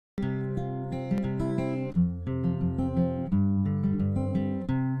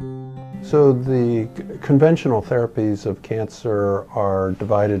So the conventional therapies of cancer are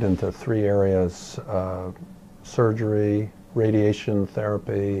divided into three areas: surgery, radiation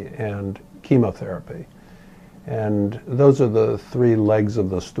therapy, and chemotherapy. And those are the three legs of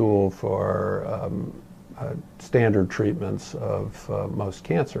the stool for standard treatments of most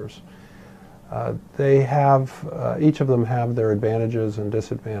cancers. Each of them have their advantages and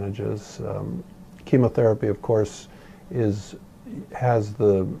disadvantages. Chemotherapy, of course, has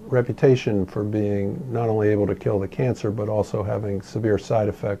the reputation for being not only able to kill the cancer, but also having severe side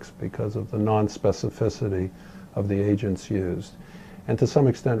effects because of the non-specificity of the agents used. And to some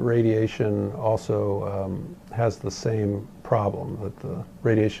extent, radiation also has the same problem, that the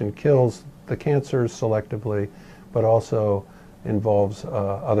radiation kills the cancers selectively, but also involves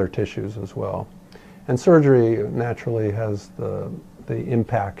other tissues as well. And surgery naturally has the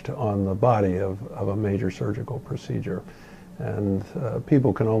impact on the body of a major surgical procedure. And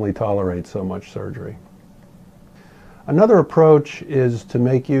people can only tolerate so much surgery. Another approach is to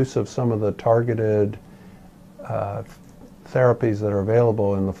make use of some of the targeted therapies that are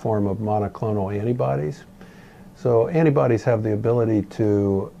available in the form of monoclonal antibodies. So antibodies have the ability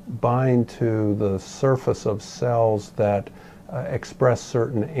to bind to the surface of cells that express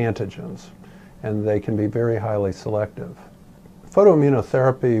certain antigens, and they can be very highly selective.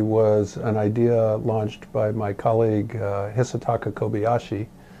 Photoimmunotherapy was an idea launched by my colleague Hisataka Kobayashi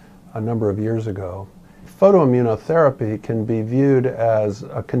a number of years ago. Photoimmunotherapy can be viewed as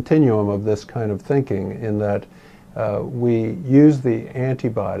a continuum of this kind of thinking, in that we use the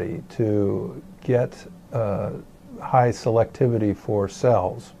antibody to get high selectivity for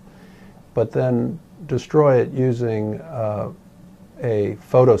cells, but then destroy it using a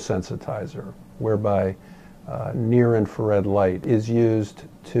photosensitizer, whereby near-infrared light is used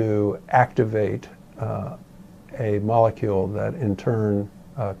to activate a molecule that in turn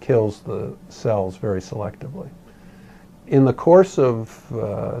kills the cells very selectively. In the course of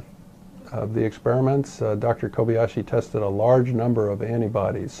the experiments, Dr. Kobayashi tested a large number of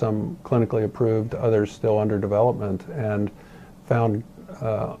antibodies, some clinically approved, others still under development, and found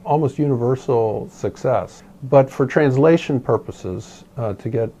almost universal success. But for translation purposes, to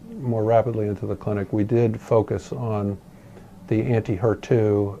get more rapidly into the clinic, we did focus on the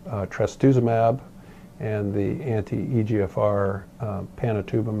anti-HER2 trastuzumab and the anti-EGFR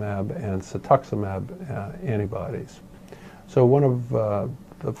panitumumab and cetuximab antibodies. So one of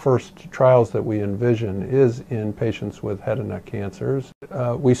the first trials that we envision is in patients with head and neck cancers.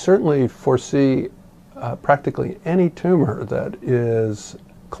 We certainly foresee practically any tumor that is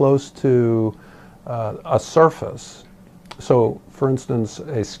close to a surface. So, for instance,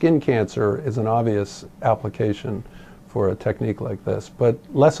 a skin cancer is an obvious application for a technique like this, but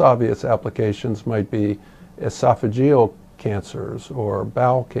less obvious applications might be esophageal cancers or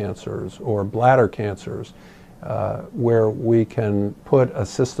bowel cancers or bladder cancers, where we can put a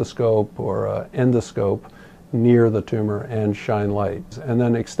cystoscope or an endoscope near the tumor and shine light. And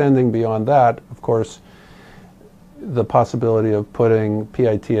then extending beyond that, of course, the possibility of putting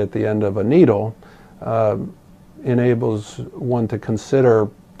PIT at the end of a needle enables one to consider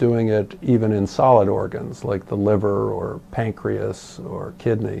doing it even in solid organs like the liver or pancreas or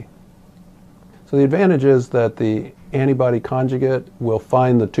kidney. So the advantage is that the antibody conjugate will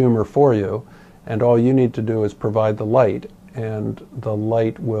find the tumor for you, and all you need to do is provide the light, and the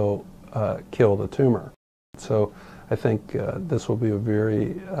light will kill the tumor. So I think this will be a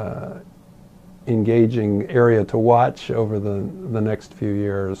very engaging area to watch over the next few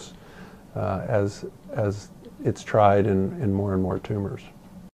years as it's tried in more and more tumors.